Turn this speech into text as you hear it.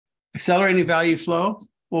Accelerating value flow.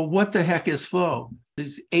 Well, what the heck is flow?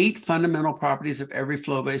 There's 8 fundamental properties of every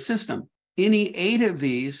flow-based system. Any 8 of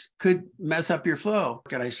these could mess up your flow.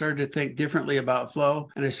 And I started to think differently about flow,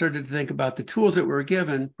 and I started to think about the tools that we're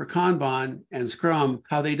given for Kanban and Scrum,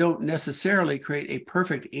 how they don't necessarily create a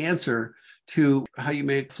perfect answer to how you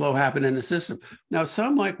make flow happen in the system. Now,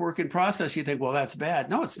 some like work in process, you think, well, that's bad.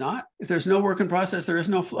 No, it's not. If there's no work in process, there is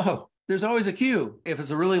no flow. There's always a queue. If it's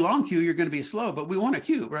a really long queue, you're going to be slow, but we want a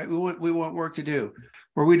queue, right? We want work to do.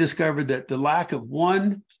 Where we discovered that the lack of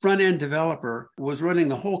one front-end developer was running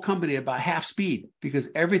the whole company about half speed because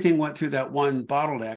everything went through that one bottleneck.